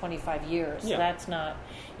over 25 years. Yeah. That's not,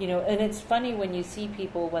 and it's funny when you see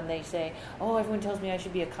people when they say, oh, everyone tells me I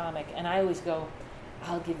should be a comic. And I always go,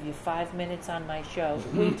 I'll give you 5 minutes on my show.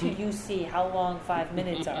 Wait till you see how long 5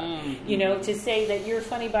 minutes are. To say that you're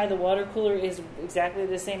funny by the water cooler is exactly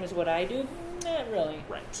the same as what I do. Not really.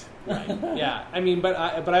 Right. Yeah. I mean, but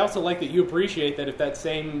I also like that you appreciate that if that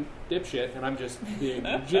same dipshit, and I'm just being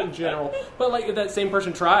general, but like if that same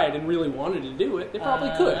person tried and really wanted to do it, they probably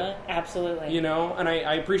could. Absolutely. And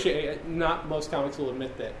I appreciate it. Not most comics will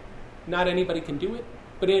admit that not anybody can do it,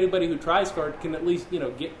 but anybody who tries for it can at least,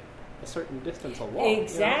 get a certain distance along.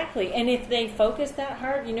 Exactly. And if they focus that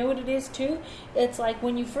hard, you know what it is too? It's like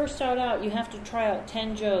when you first start out, you have to try out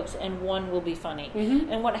 10 jokes and one will be funny.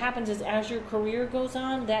 And what happens is as your career goes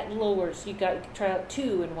on, that lowers. You got to try out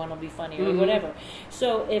 2 and one will be funny or whatever.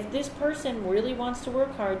 So if this person really wants to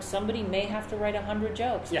work hard, somebody may have to write 100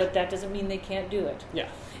 jokes, but that doesn't mean they can't do it. Yeah.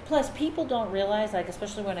 Plus, people don't realize, like,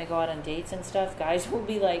 especially when I go out on dates and stuff, guys will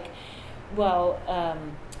be like, well,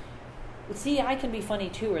 see, I can be funny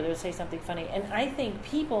too, or they'll say something funny. And I think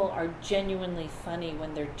people are genuinely funny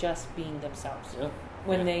when they're just being themselves. Yeah.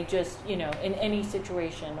 When they just, in any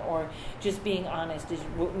situation, or just being honest is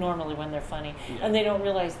normally when they're funny. Yeah. And they don't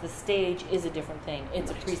realize the stage is a different thing.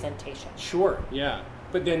 It's a presentation. Sure, yeah.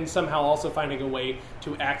 But then somehow also finding a way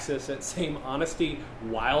to access that same honesty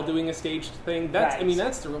while doing a staged thing. That's, I mean,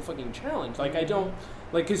 that's the real fucking challenge. Like, I don't,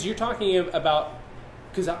 like, because you're talking about...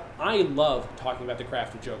 Because I love talking about the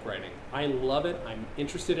craft of joke writing. I love it. I'm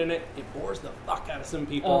interested in it. It bores the fuck out of some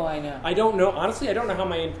people. Oh, I know. I don't know. Honestly, I don't know how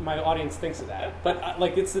my audience thinks of that. But,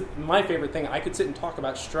 it's my favorite thing. I could sit and talk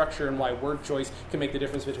about structure and why word choice can make the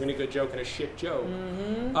difference between a good joke and a shit joke.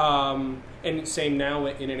 And same now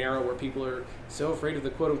in an era where people are so afraid of the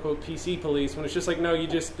quote-unquote PC police, when it's just like, no,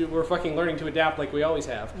 we're fucking learning to adapt like we always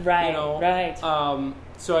have. Right, right.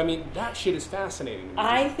 So, I mean, that shit is fascinating to me.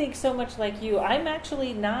 I think so much like you. I'm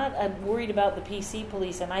actually not worried about the PC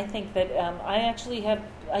police, and I think that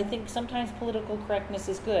I think sometimes political correctness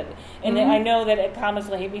is good. And I know that comics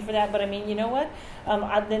will hate me for that, but I mean, you know what?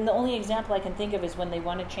 Then the only example I can think of is when they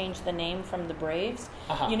want to change the name from the Braves.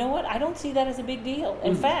 You know what? I don't see that as a big deal.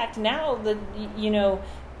 In fact, now,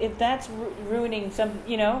 if that's ruining some,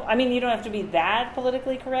 I mean, you don't have to be that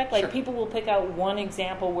politically correct. Like, people will pick out one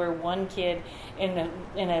example where one kid in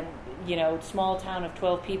a small town of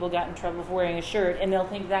 12 people got in trouble for wearing a shirt, and they'll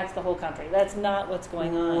think that's the whole country. That's not what's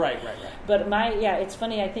going on. Right. But it's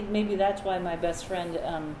funny. I think maybe that's why my best friend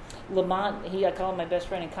Lamont, I call him my best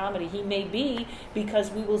friend in comedy. He may be, because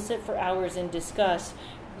we will sit for hours and discuss.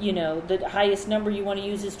 The highest number you want to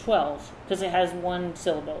use is 12 because it has one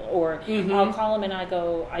syllable. Or I'll call him and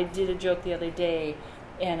I did a joke the other day,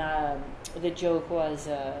 and the joke was,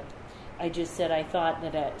 I just said I thought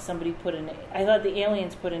that I thought the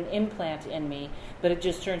aliens put an implant in me, but it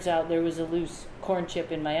just turns out there was a loose corn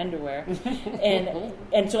chip in my underwear.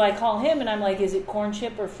 and so I call him and I'm like, is it corn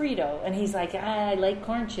chip or Frito? And he's like, I like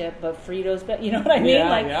corn chip, but Frito's better. You know what I mean?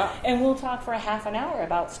 And we'll talk for a half an hour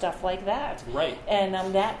about stuff like that. Right. And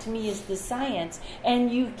that to me is the science.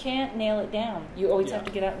 And you can't nail it down. You always have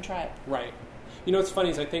to get out and try it. Right. What's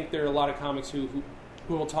funny is I think there are a lot of comics who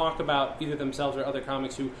will talk about either themselves or other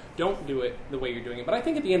comics who don't do it the way you're doing it. But I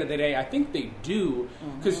think at the end of the day, I think they do,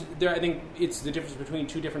 because I think it's the difference between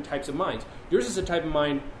two different types of minds. Yours is a type of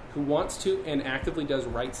mind who wants to and actively does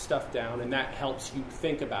write stuff down, and that helps you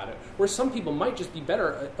think about it. Where some people might just be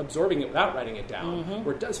better at absorbing it without writing it down,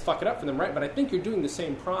 where it does fuck it up for them, right? But I think you're doing the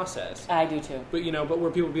same process. I do too. But but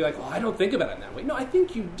where people be like, "Oh, I don't think about it that way." No, I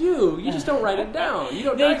think you do. You just don't write it down. You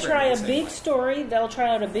don't. They try a big story. They'll try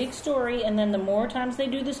out a big story, and then the more times they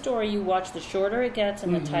do the story, you watch the shorter it gets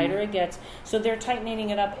and the tighter it gets. So they're tightening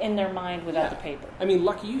it up in their mind without the paper. I mean,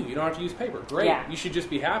 lucky you. You don't have to use paper. Great. Yeah. You should just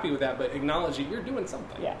be happy with that, but acknowledge that you're doing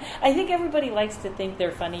something. Yeah. I think everybody likes to think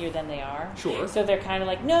they're funnier than they are. Sure. So they're kind of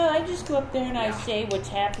like, no, I just go up there and I say what's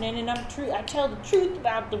happening, and I tell the truth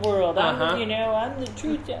about the world. I'm the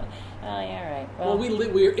truth. Oh, yeah, right. Well,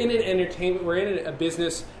 we're in an entertainment. We're in a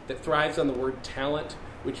business that thrives on the word talent,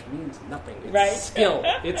 which means nothing. It's skill.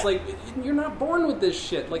 It's like, you're not born with this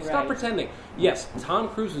shit. Like, stop pretending. Yes, Tom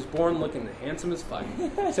Cruise was born looking handsome as fuck,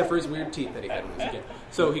 except for his weird teeth that he had when he was a kid.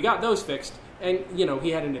 So he got those fixed, and, he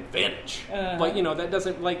had an advantage. But, that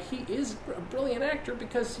doesn't, he is a brilliant actor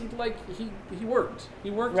because he worked. He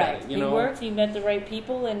worked at it, He worked, he met the right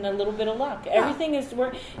people, and a little bit of luck. Yeah. Everything is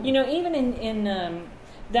work. Even in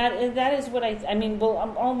that is what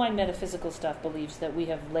all my metaphysical stuff believes that we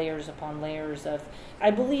have layers upon layers of.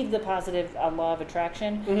 I believe the positive law of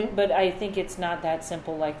attraction, but I think it's not that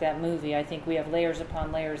simple like that movie. I think we have layers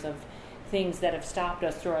upon layers of things that have stopped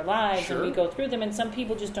us through our lives, and we go through them, and some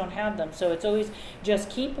people just don't have them. So it's always just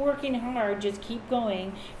keep working hard, just keep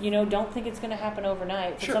going. Don't think it's going to happen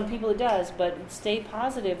overnight. For some people it does, but stay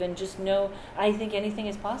positive and just know I think anything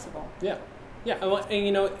is possible. Yeah.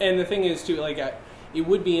 And and the thing is too, it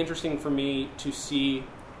would be interesting for me to see,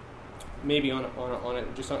 maybe on it.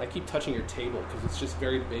 I keep touching your table because it's just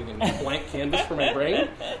very big and blank canvas for my brain.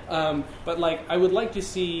 But I would like to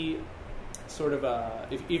see, sort of,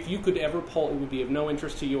 if you could ever poll, it would be of no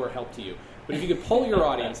interest to you or help to you. But if you could poll your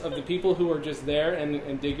audience of the people who are just there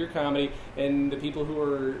and dig your comedy, and the people who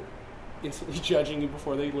are instantly judging you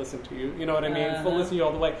before they listen to you. You know what I mean? Full listen to you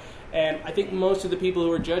all the way. And I think most of the people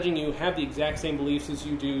who are judging you have the exact same beliefs as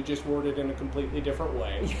you do, just worded in a completely different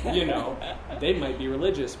way. They might be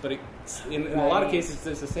religious, but in a lot of cases,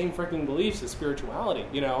 it's the same freaking beliefs as spirituality.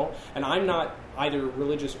 And I'm not either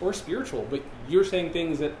religious or spiritual, but you're saying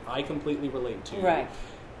things that I completely relate to. Right.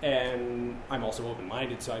 And I'm also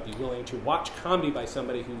open-minded, so I'd be willing to watch comedy by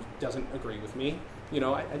somebody who doesn't agree with me.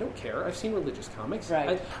 I don't care. I've seen religious comics.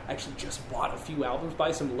 Right. I actually just bought a few albums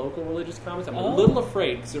by some local religious comics. I'm a little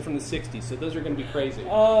afraid because they're from the 60s, so those are going to be crazy.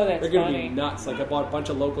 Oh, that's They're going to be nuts. I bought a bunch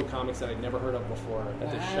of local comics that I'd never heard of before at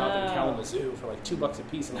this shop in Kalamazoo for $2 a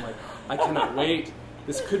piece, and I'm like, I cannot wait.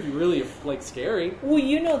 This could be really scary.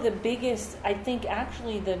 Well, the biggest, I think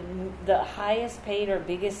actually the highest paid or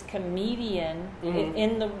biggest comedian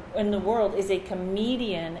in the world is a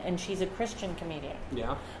comedian, and she's a Christian comedian.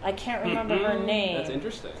 Yeah. I can't remember her name. That's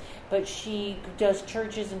interesting. But she does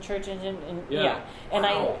churches and yeah. And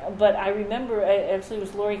I remember actually it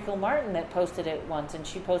was Lori Kilmartin that posted it once, and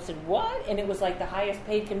she posted what? And it was the highest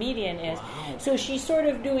paid comedian is. Wow. So she's sort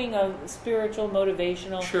of doing a spiritual,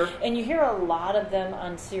 motivational. Sure. And you hear a lot of them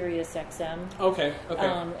on Sirius XM. Okay.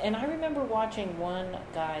 And I remember watching one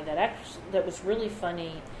guy that was really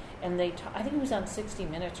funny. And I think he was on 60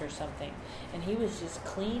 Minutes or something, and he was just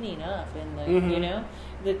cleaning up in the,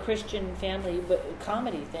 the Christian family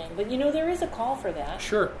comedy thing. But there is a call for that.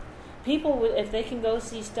 Sure. People, if they can go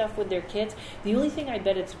see stuff with their kids, the only thing I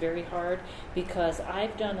bet it's very hard because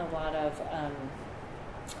I've done a lot of.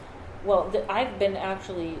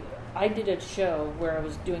 I did a show where I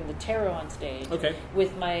was doing the tarot on stage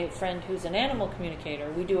with my friend who's an animal communicator.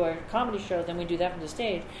 We do our comedy show, then we do that from the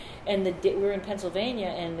stage. And we were in Pennsylvania,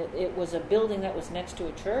 and it was a building that was next to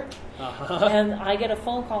a church. And I get a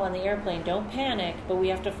phone call on the airplane, don't panic, but we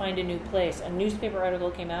have to find a new place. A newspaper article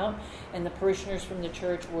came out, and the parishioners from the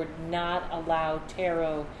church would not allow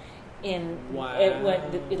tarot in. Wow.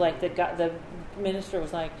 The minister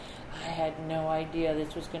was like, I had no idea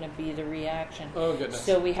this was going to be the reaction. Oh, goodness.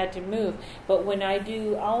 So we had to move. But when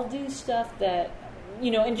I'll do stuff that,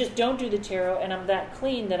 and just don't do the tarot, and I'm that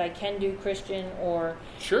clean that I can do Christian or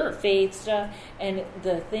faith stuff. And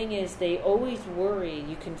the thing is, they always worry.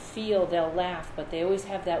 You can feel they'll laugh, but they always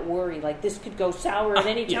have that worry, this could go sour at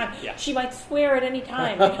any time. Yeah. She might swear at any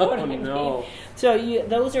time. You know what I mean? No. So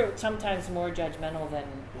those are sometimes more judgmental than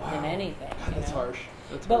anything. God, that's harsh.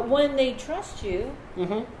 But when they trust you,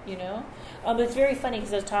 it's very funny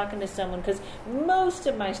because I was talking to someone because most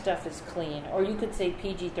of my stuff is clean, or you could say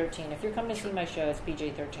PG-13. If you're coming to see my show, it's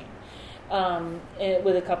PG-13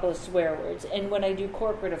 with a couple of swear words. And when I do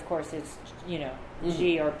corporate, of course, it's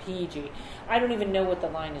G or PG. I don't even know what the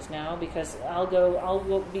line is now because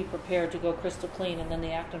I'll be prepared to go crystal clean, and then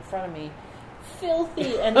the act in front of me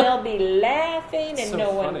filthy, and they'll be laughing, and so no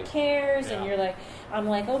funny. one cares, Yeah. and you're like, I'm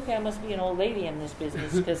like, okay, I must be an old lady in this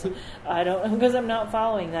business because I'm not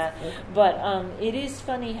following that. But it is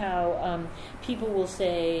funny how people will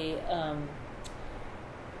say,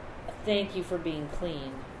 thank you for being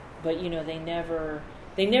clean, but they never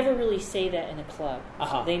really say that in a club.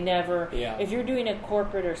 They never. Yeah. If you're doing a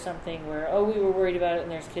corporate or something where we were worried about it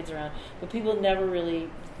and there's kids around, but people never really.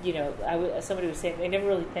 Somebody was saying they never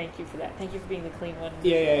really thank you for that. Thank you for being the clean one.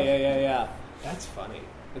 Yeah. That's funny.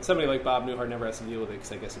 And somebody like Bob Newhart never has to deal with it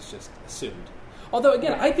because I guess it's just assumed. Although,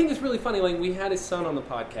 again, I think it's really funny. Like, we had his son on the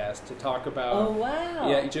podcast to talk about... Oh, wow.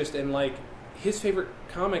 Yeah, his favorite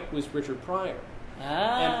comic was Richard Pryor. Ah.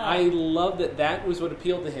 And I love that was what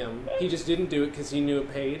appealed to him. He just didn't do it because he knew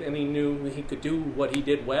it paid, and he knew he could do what he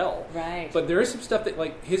did well. Right. But there is some stuff that,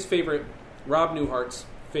 like, Rob Newhart's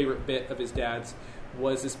favorite bit of his dad's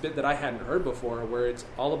was this bit that I hadn't heard before, where it's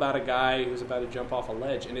all about a guy who's about to jump off a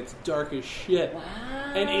ledge, and it's dark as shit.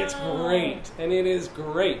 Wow. And it's great. And it is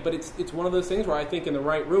great. But it's one of those things where I think in the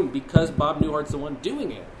right room, because Bob Newhart's the one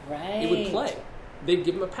doing it, right. it would play. They'd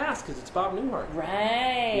give him a pass because it's Bob Newhart.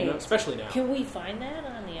 Right. Especially now. Can we find that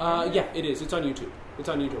on the internet? Yeah, it is. It's on YouTube.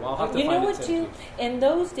 I'll have to find it. Too? In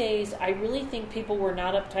those days, I really think people were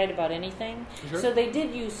not uptight about anything. Sure. So they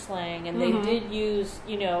did use slang, and they did use,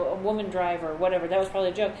 a woman driver, whatever. That was probably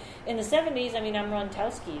a joke. In the 70s, I'm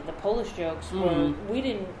Rontowski. The Polish jokes were, we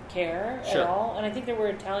didn't care at all. And I think there were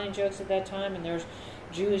Italian jokes at that time, and there's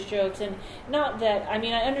Jewish jokes, and not that, I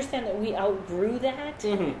understand that we outgrew that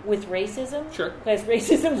with racism. Sure. Because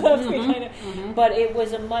racism left me kind of, but it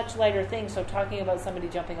was a much lighter thing, so talking about somebody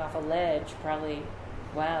jumping off a ledge probably,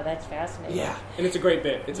 wow, that's fascinating. Yeah, and it's a great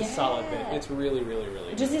bit. It's a solid bit. It's really, really, really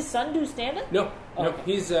good. Does his son do stand-up? No. Okay.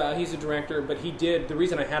 He's a director, but he did, the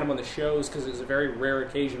reason I had him on the show is because it was a very rare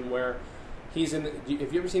occasion where he's in have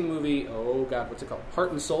you ever seen the movie, what's it called?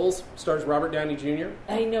 Heart and Souls, stars Robert Downey Jr.?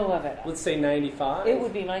 I know of it. Let's say 95. It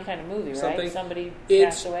would be my kind of movie, Something. Right? Somebody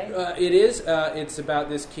passed away? It is. It's about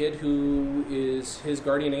this kid who is, his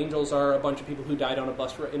guardian angels are a bunch of people who died on in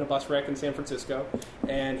a bus wreck in San Francisco,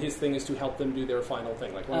 and his thing is to help them do their final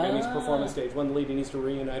thing. Like one guy needs to perform on stage, one lady needs to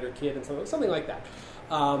reunite her kid, and something like that.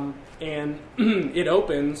 And it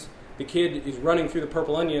opens, the kid is running through the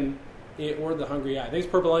Purple Onion, or the Hungry Eye. I think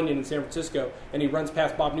it's Purple Onion in San Francisco, and he runs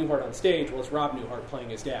past Bob Newhart on stage. Well, it's Rob Newhart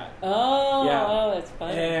playing his dad. Oh, that's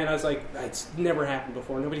funny. And I was like, it's never happened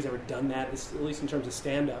before. Nobody's ever done that, at least in terms of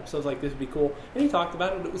stand-up. So I was like, this would be cool. And he talked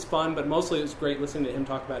about it. It was fun, but mostly it was great listening to him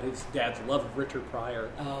talk about his dad's love of Richard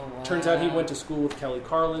Pryor. Oh, wow. Turns out he went to school with Kelly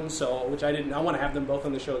Carlin, which I didn't. I want to have them both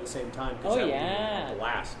on the show at the same time. Oh, that yeah. would be a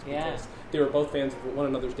blast. Yeah. Because they were both fans of one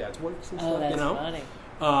another's dad's works and stuff. That's funny.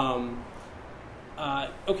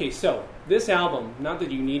 Okay, so this album, not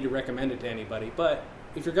that you need to recommend it to anybody, but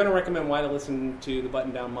if you're going to recommend why to listen to The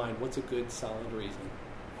Button Down Mind, what's a good, solid reason?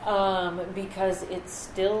 Because it's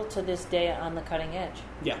still, to this day, on the cutting edge.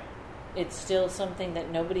 Yeah. It's still something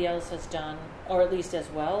that nobody else has done, or at least as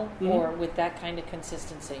well, or with that kind of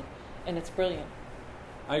consistency. And it's brilliant.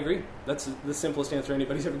 I agree. That's the simplest answer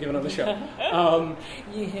anybody's ever given on the show.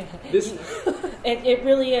 Yeah. This, it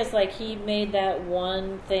really is like he made that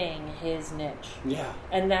one thing his niche. Yeah.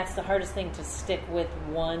 And that's the hardest thing, to stick with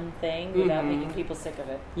one thing without making people sick of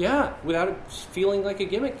it. Yeah, without it feeling like a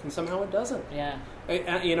gimmick, and somehow it doesn't. Yeah.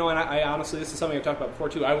 I honestly, this is something I've talked about before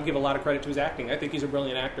too. I would give a lot of credit to his acting. I think he's a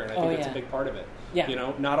brilliant actor, and I think that's a big part of it.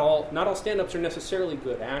 Yeah. Not all stand-ups are necessarily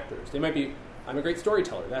good actors. They might be. I'm a great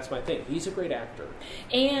storyteller. That's my thing. He's a great actor.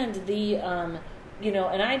 And the, and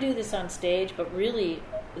I do this on stage, but really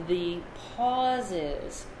the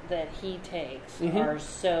pauses that he takes are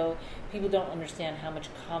so, people don't understand how much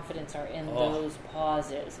confidence are in those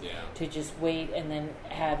pauses. Yeah. To just wait and then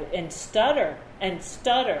and stutter, Because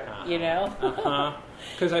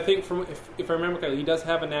I think, if I remember correctly, he does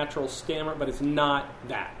have a natural stammer, but it's not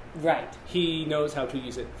that. Right. He knows how to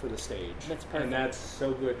use it for the stage. That's perfect. And that's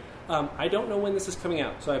so good. I don't know when this is coming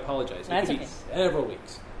out, so I apologize. That's it could be several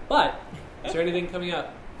weeks. But is there anything coming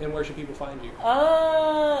up, and where should people find you?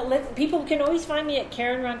 People can always find me at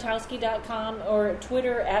KarenRontowski.com or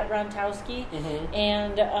Twitter at Rontowski.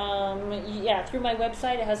 And, through my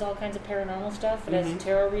website, it has all kinds of paranormal stuff. It has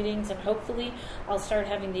tarot readings, and hopefully I'll start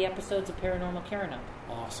having the episodes of Paranormal Karen up.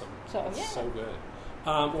 Awesome. That's so good.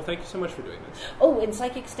 Well, thank you so much for doing this. Oh, and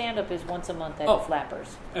Psychic Stand-Up is once a month at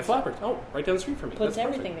Flappers. At Flappers. Oh, right down the street from me. Puts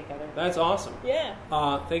everything together. That's awesome. Yeah.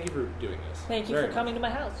 Thank you for doing this. Thank you for coming to my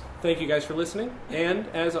house. Thank you guys for listening. And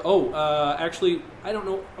actually, I don't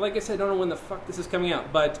know, like I said, I don't know when the fuck this is coming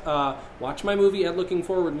out, but watch my movie at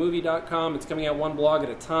lookingforwardmovie.com. It's coming out one blog at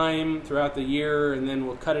a time throughout the year, and then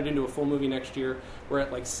we'll cut it into a full movie next year. We're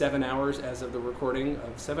at like 7 hours as of the recording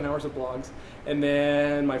of 7 hours of blogs. And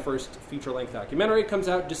then my first feature-length documentary comes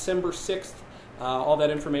out December 6th. All that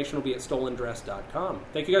information will be at stolendress.com.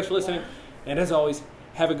 Thank you guys for listening. And as always,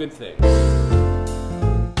 have a good thing.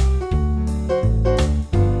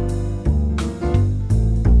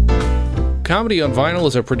 Comedy on Vinyl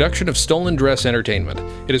is a production of Stolen Dress Entertainment.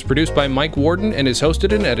 It is produced by Mike Warden and is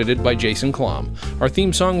hosted and edited by Jason Klom. Our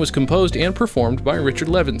theme song was composed and performed by Richard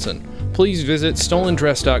Levinson. Please visit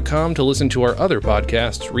stolendress.com to listen to our other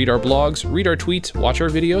podcasts, read our blogs, read our tweets, watch our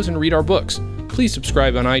videos, and read our books. Please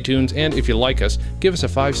subscribe on iTunes, and if you like us, give us a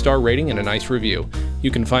 5-star rating and a nice review.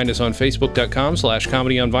 You can find us on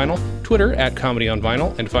Facebook.com/ComedyOnVinyl, Twitter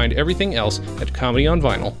 @ComedyOnVinyl, and find everything else at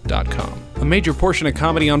ComedyOnVinyl.com. A major portion of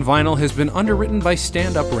Comedy on Vinyl has been underwritten by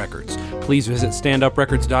Stand Up Records. Please visit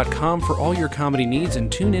standuprecords.com for all your comedy needs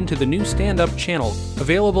and tune into the new Stand Up channel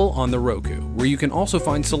available on the Roku, where you can also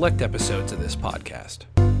find select episodes of this podcast.